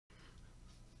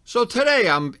So today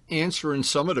I'm answering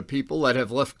some of the people that have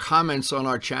left comments on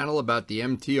our channel about the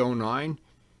MT09,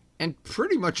 and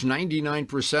pretty much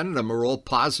 99% of them are all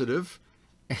positive.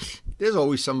 There's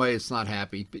always somebody that's not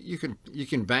happy, but you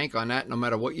can bank on that no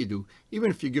matter what you do, even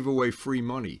if you give away free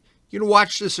money. You can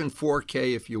watch this in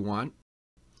 4K if you want.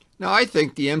 Now, I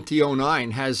think the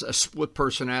MT09 has a split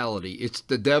personality. It's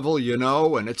the devil, you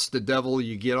know, and it's the devil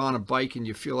you get on a bike and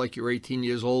you feel like you're 18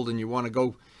 years old and you want to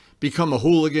go become a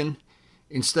hooligan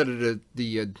instead of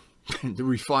the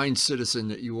refined citizen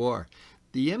that you are.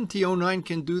 The MT09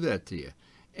 can do that to you.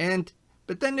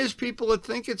 But then there's people that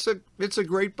think it's a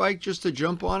great bike just to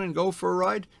jump on and go for a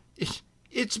ride.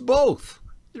 It's both.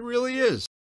 It really is.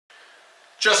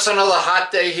 Just another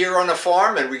hot day here on the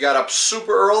farm, and we got up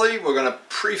super early. We're going to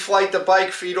pre-flight the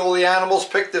bike, feed all the animals,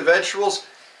 pick the vegetables,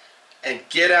 and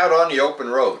get out on the open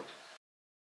road.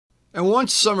 And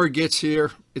once summer gets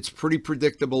here, it's pretty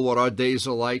predictable what our days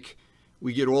are like.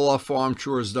 We get all our farm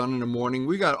chores done in the morning.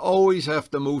 We always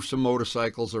have to move some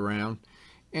motorcycles around.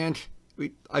 And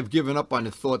I've given up on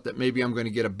the thought that maybe I'm going to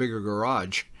get a bigger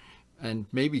garage. And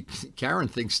maybe Karen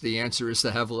thinks the answer is to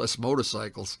have less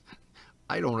motorcycles.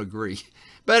 I don't agree.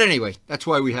 But anyway, that's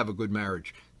why we have a good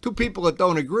marriage. Two people that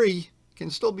don't agree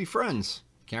can still be friends.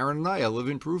 Karen and I are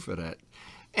living proof of that.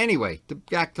 Anyway,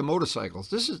 back to motorcycles.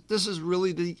 This is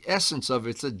really the essence of it.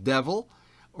 It's a devil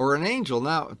or an angel.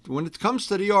 Now, when it comes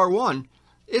to the R1,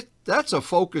 that's a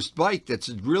focused bike that's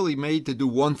really made to do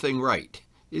one thing right.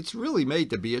 It's really made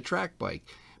to be a track bike.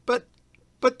 But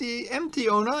the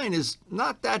MT09 is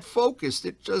not that focused.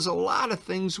 It does a lot of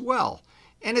things well.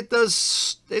 And it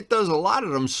does a lot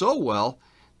of them so well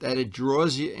that it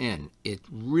draws you in. It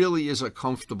really is a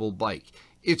comfortable bike.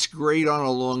 It's great on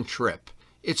a long trip.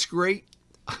 It's great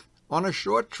on a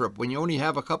short trip when you only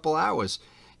have a couple hours.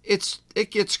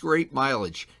 It gets great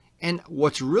mileage. And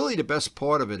what's really the best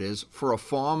part of it is, for a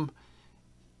farm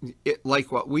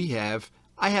like what we have,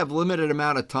 I have limited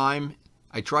amount of time.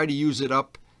 I try to use it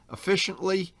up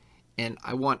efficiently, and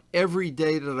I want every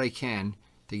day that I can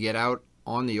to get out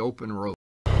on the open road.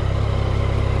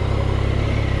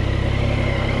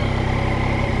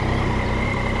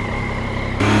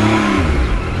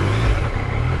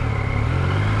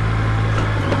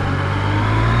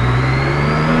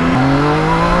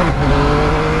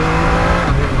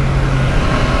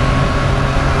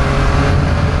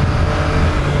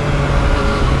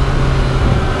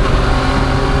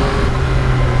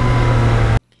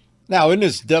 Now, in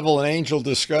this devil and angel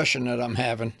discussion that I'm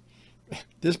having,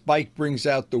 this bike brings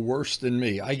out the worst in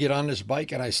me. I get on this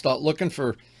bike and I start looking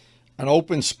for an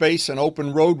open space, an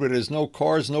open road where there's no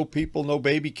cars, no people, no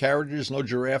baby carriages, no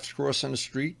giraffes crossing the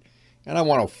street. And I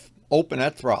want to open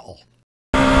that throttle.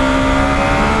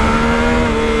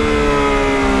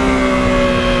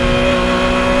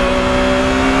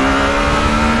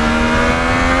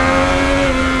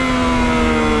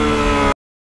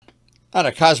 Now,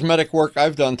 the cosmetic work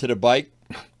I've done to the bike,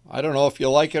 I don't know if you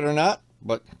like it or not,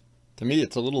 but to me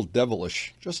it's a little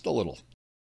devilish, just a little.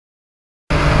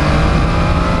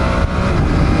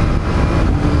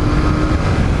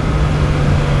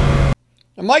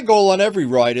 And my goal on every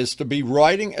ride is to be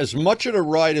riding as much of the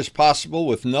ride as possible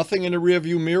with nothing in the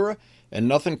rearview mirror and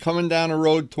nothing coming down the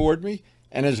road toward me,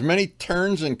 and as many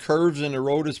turns and curves in the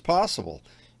road as possible.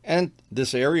 And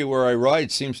this area where I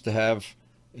ride seems to have,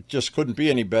 it just couldn't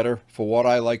be any better for what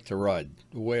I like to ride,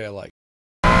 the way I like.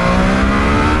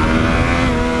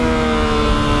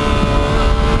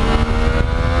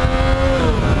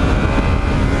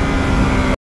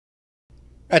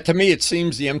 To me, it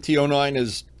seems the MT09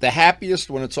 is the happiest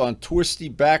when it's on twisty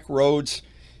back roads.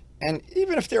 And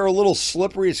even if they're a little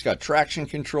slippery, it's got traction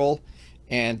control.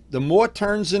 And the more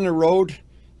turns in the road,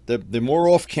 the more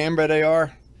off camber they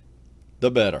are,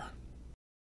 the better.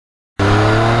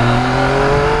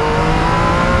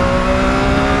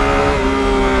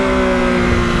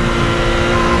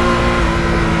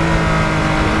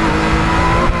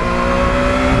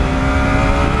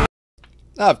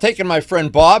 Now, I've taken my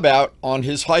friend Bob out on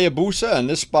his Hayabusa and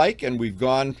this bike, and we've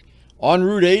gone on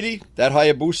Route 80. That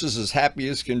Hayabusa's as happy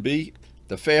as can be.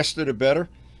 The faster, the better.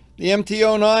 The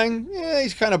MT09,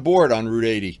 he's kind of bored on Route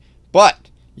 80. But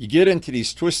you get into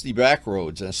these twisty back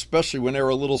roads, and especially when they're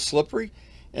a little slippery,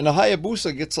 and the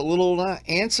Hayabusa gets a little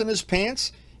ants in his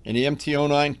pants, and the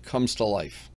MT09 comes to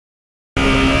life.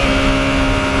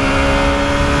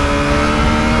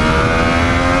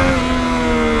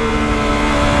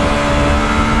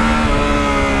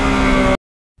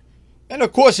 And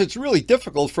of course, it's really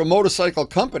difficult for a motorcycle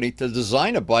company to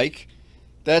design a bike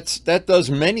that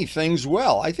does many things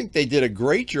well. I think they did a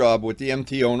great job with the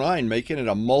MT09, making it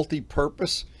a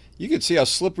multi-purpose. You can see how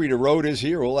slippery the road is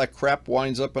here. All that crap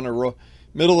winds up in the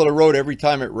middle of the road every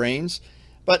time it rains.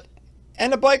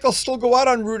 And the bike will still go out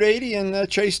on Route 80 and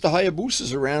chase the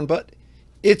Hayabusas around, but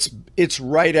it's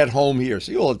right at home here.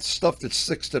 See all the stuff that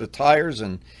sticks to the tires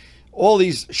and all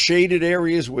these shaded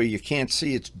areas where you can't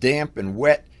see, it's damp and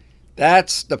wet.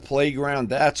 That's the playground.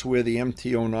 That's where the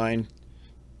MT09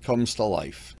 comes to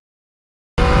life.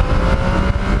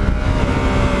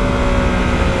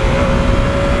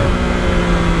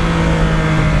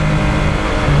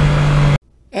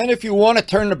 And if you want to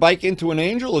turn the bike into an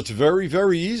angel, it's very,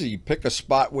 very easy. You pick a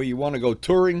spot where you want to go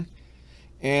touring,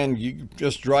 and you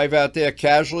just drive out there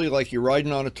casually like you're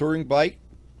riding on a touring bike.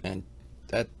 And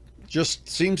that just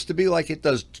seems to be like it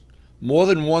does more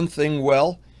than one thing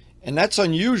well. And that's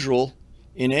unusual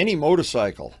in any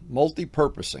motorcycle,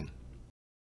 multi-purposing.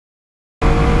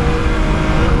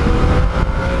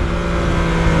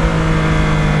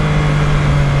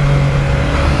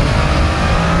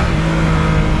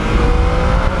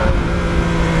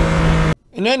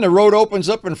 And then the road opens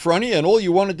up in front of you, and all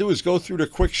you want to do is go through the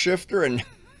quick shifter and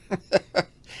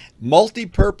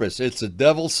multi-purpose. It's a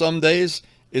devil some days,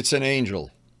 it's an angel.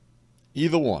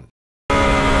 Either one.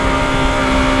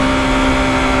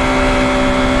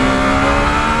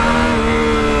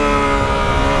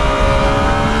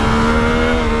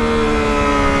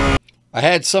 I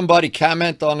had somebody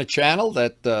comment on the channel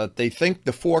that they think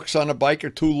the forks on the bike are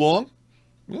too long.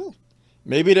 Well,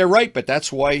 maybe they're right, but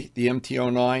that's why the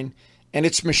MT09, and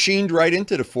it's machined right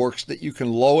into the forks that you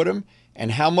can lower them,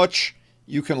 and how much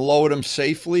you can lower them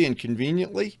safely and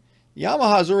conveniently.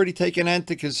 Yamaha's already taken that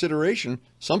into consideration.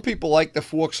 Some people like the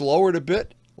forks lowered a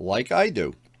bit, like I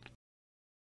do.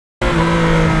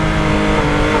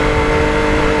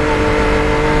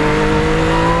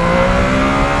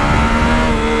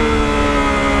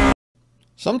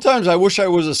 Sometimes I wish I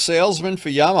was a salesman for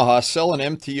Yamaha selling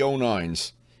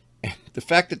MT09s. The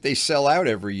fact that they sell out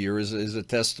every year is a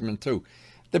testament too.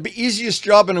 The easiest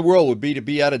job in the world would be to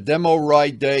be at a demo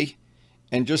ride day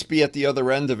and just be at the other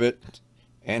end of it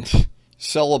and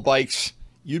sell the bikes.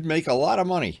 You'd make a lot of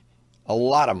money. A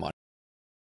lot of money.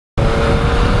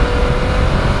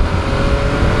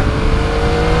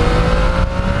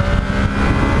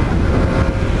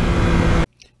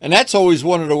 And that's always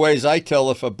one of the ways I tell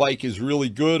if a bike is really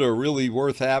good or really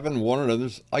worth having. One of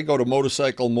those, I go to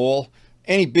Motorcycle Mall,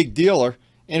 any big dealer,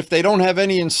 and if they don't have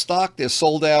any in stock, they're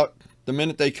sold out the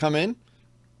minute they come in.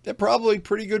 They're probably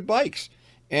pretty good bikes.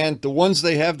 And the ones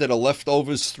they have that are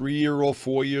leftovers, 3-year-old,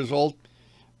 4 years old,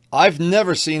 I've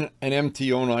never seen an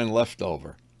MT09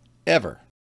 leftover, ever.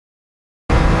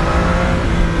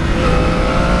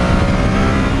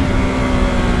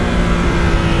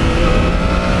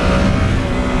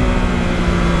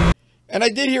 And I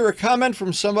did hear a comment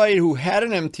from somebody who had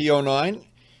an MT09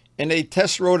 and they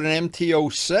test rode an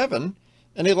MT07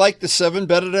 and they liked the 7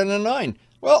 better than the 9.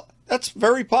 Well, that's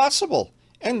very possible.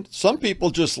 And some people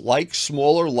just like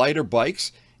smaller, lighter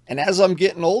bikes. And as I'm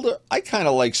getting older, I kind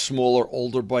of like smaller,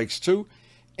 older bikes too.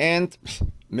 And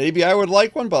maybe I would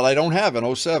like one, but I don't have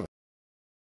an 07.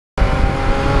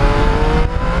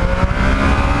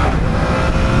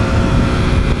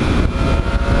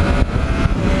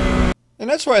 And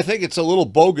that's why I think it's a little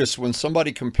bogus when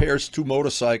somebody compares two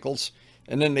motorcycles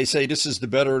and then they say this is the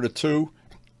better of the two.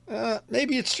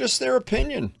 Maybe it's just their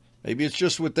opinion. Maybe it's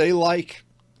just what they like.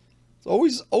 It's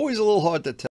always a little hard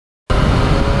to tell.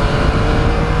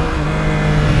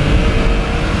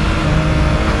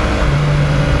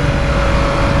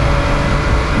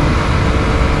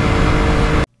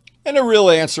 And the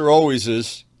real answer always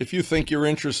is, if you think you're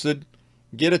interested,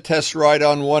 get a test ride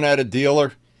on one at a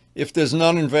dealer. If there's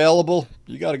none available,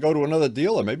 you got to go to another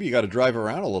dealer. Maybe you got to drive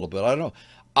around a little bit. I don't know.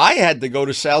 I had to go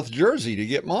to South Jersey to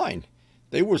get mine.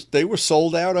 They were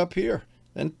sold out up here.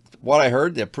 And what I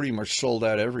heard, they're pretty much sold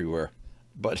out everywhere.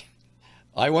 But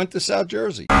I went to South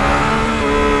Jersey. And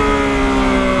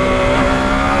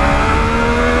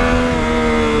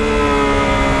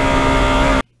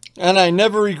I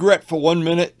never regret for 1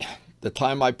 minute the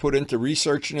time I put into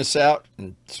researching this out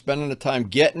and spending the time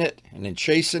getting it and then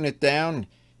chasing it down.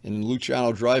 And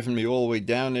Luciano driving me all the way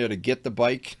down there to get the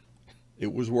bike.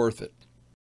 It was worth it.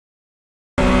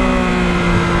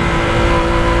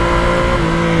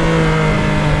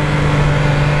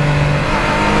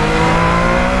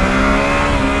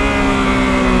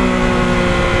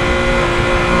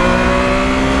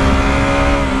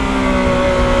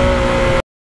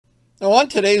 Now on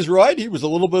today's ride, he was a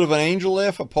little bit of an angel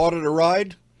there for part of the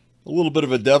ride. A little bit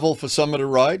of a devil for some of the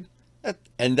ride.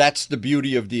 And that's the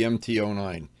beauty of the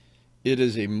MT09. It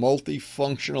is a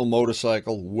multifunctional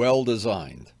motorcycle, well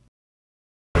designed.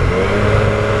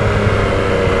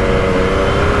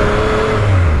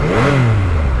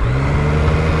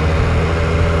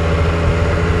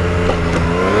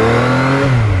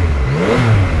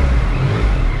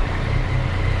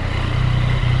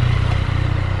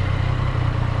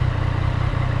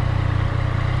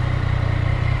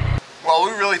 Well,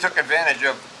 we really took advantage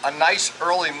of a nice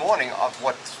early morning of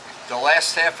what the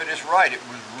last half of this ride. It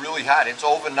was really hot. It's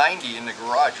over 90 in the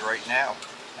garage right now,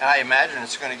 and I imagine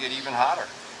it's going to get even hotter.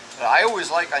 But I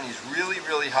always like on these really,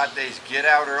 really hot days, get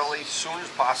out early, as soon as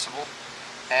possible.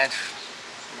 And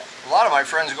a lot of my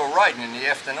friends go riding in the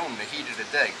afternoon, the heat of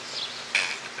the day.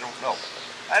 I don't know.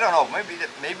 I don't know.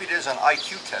 Maybe there's an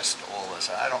IQ test to all this.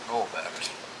 I don't know about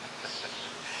it.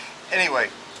 Anyway,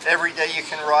 every day you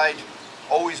can ride,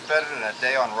 always better than a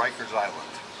day on Rikers Island.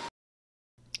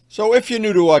 So if you're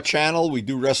new to our channel, we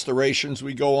do restorations,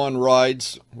 we go on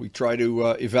rides, we try to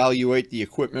evaluate the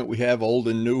equipment we have, old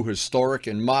and new, historic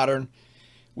and modern.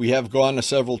 We have gone to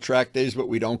several track days, but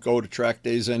we don't go to track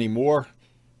days anymore.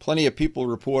 Plenty of people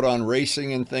report on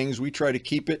racing and things. We try to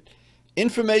keep it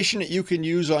information that you can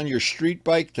use on your street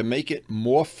bike to make it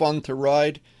more fun to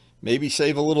ride, maybe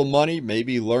save a little money,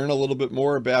 maybe learn a little bit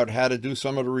more about how to do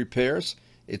some of the repairs.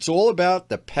 It's all about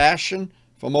the passion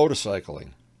for motorcycling.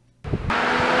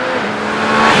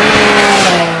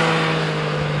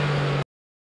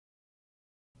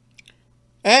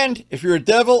 And if you're a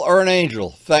devil or an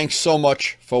angel, thanks so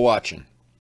much for watching.